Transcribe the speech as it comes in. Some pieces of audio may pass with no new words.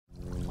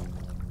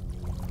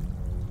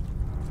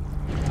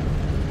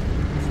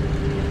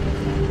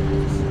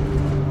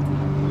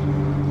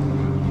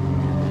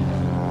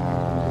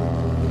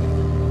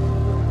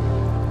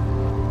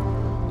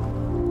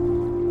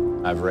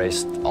I've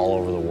raced all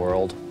over the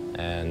world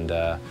and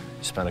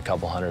spent a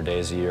couple hundred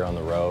days a year on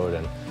the road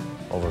and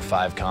over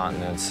 5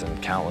 continents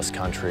and countless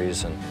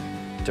countries and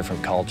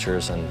different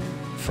cultures. And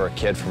for a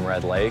kid from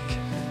Red Lake,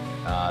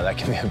 that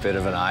can be a bit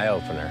of an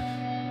eye-opener.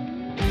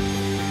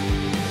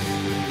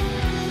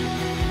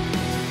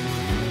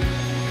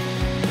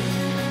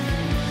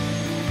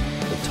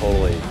 It's a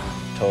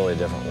totally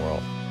different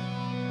world.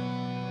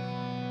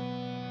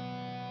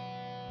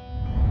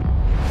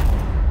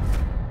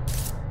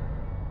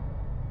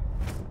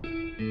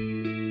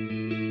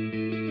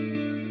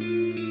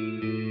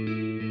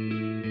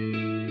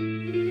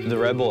 The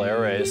Red Bull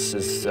Air Race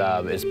is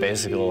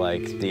basically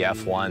like the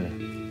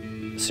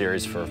F1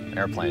 series for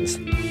airplanes.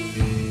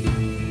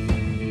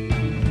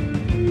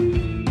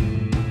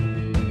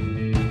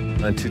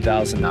 In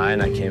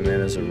 2009, I came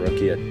in as a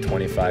rookie at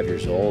 25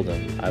 years old,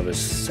 and I was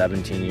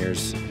 17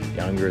 years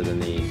younger than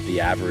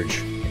the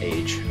average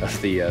age of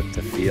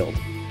the field.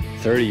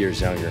 30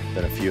 years younger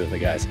than a few of the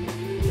guys.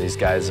 These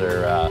guys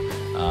are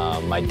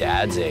my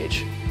dad's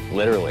age,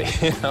 literally,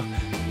 you know.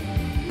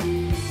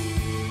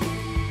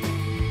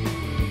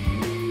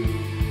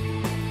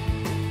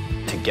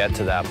 To get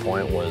to that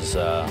point was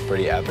a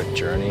pretty epic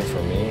journey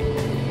for me.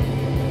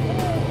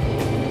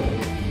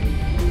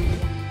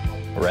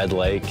 Red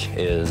Lake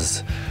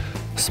is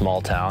a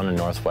small town in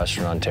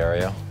northwestern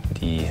Ontario,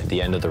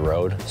 the end of the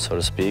road, so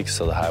to speak.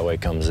 So the highway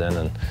comes in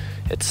and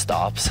it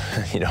stops.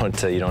 You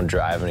don't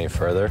drive any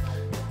further.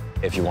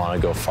 If you want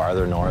to go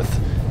farther north,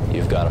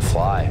 you've got to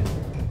fly.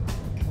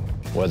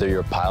 Whether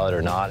you're a pilot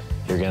or not,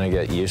 you're going to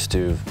get used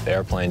to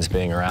airplanes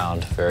being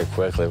around very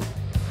quickly.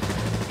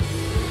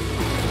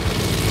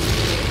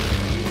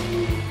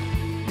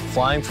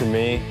 Flying for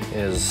me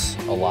is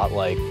a lot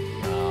like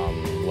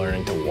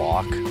learning to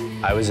walk.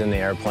 I was in the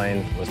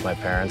airplane with my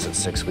parents at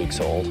 6 weeks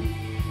old,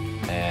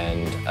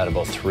 and at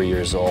about 3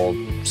 years old,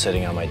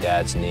 sitting on my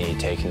dad's knee,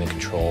 taking the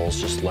controls,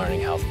 just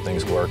learning how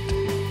things worked.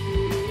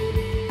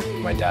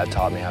 My dad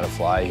taught me how to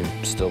fly.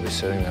 He'd still be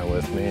sitting there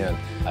with me, and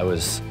I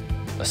was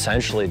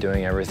essentially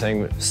doing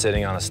everything,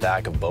 sitting on a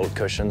stack of boat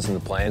cushions in the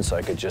plane so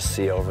I could just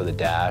see over the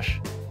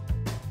dash.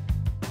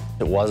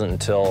 It wasn't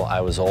until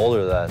I was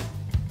older that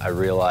I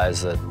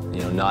realized that,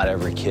 not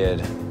every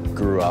kid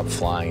grew up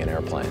flying an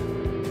airplane.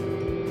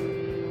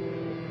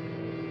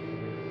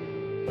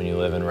 When you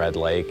live in Red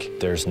Lake,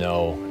 there's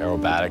no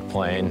aerobatic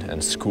plane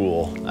and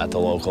school at the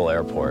local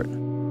airport.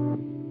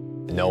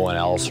 No one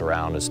else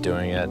around is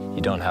doing it.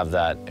 You don't have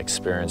that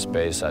experience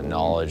base, that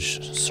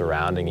knowledge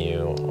surrounding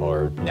you,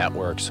 or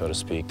network, so to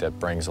speak, that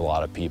brings a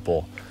lot of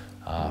people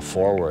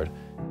forward.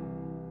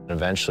 And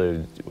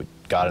eventually, we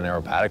got an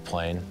aerobatic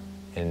plane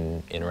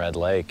in Red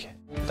Lake.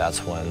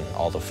 That's when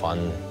all the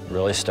fun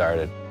really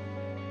started.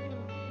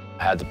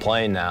 I had the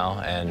plane now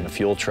and a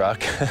fuel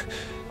truck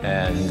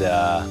and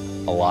a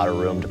lot of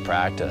room to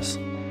practice.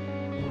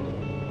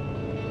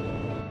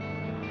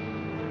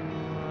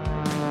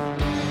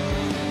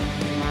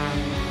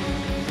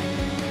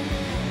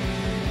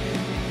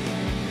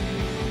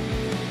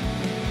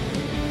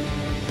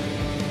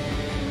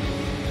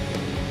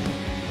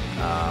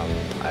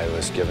 I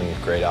was given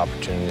great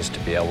opportunities to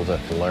be able to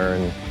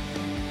learn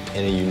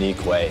in a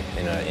unique way,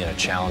 in a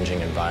challenging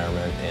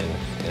environment, in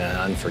an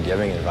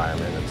unforgiving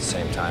environment at the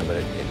same time, but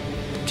it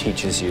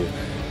teaches you,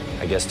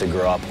 I guess, to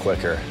grow up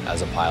quicker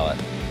as a pilot.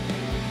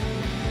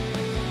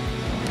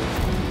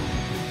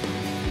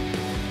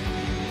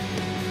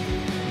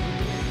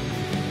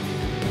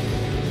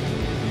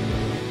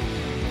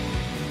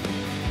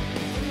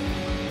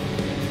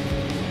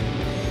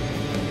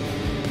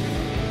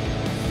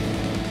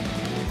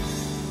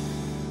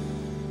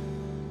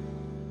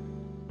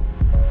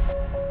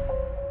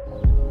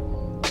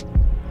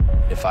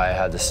 If I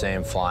had the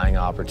same flying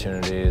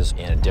opportunities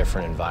in a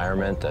different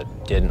environment that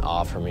didn't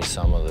offer me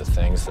some of the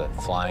things that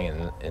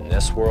flying in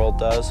this world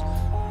does,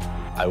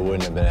 I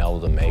wouldn't have been able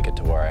to make it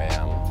to where I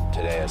am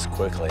today as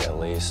quickly, at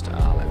least,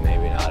 and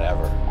maybe not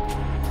ever.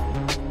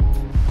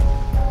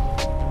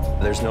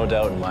 There's no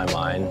doubt in my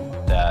mind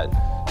that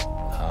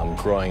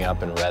growing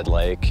up in Red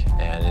Lake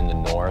and in the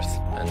north,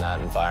 and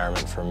that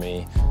environment for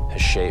me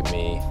has shaped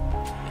me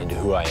into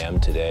who I am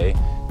today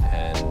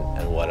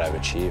and what I've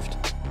achieved.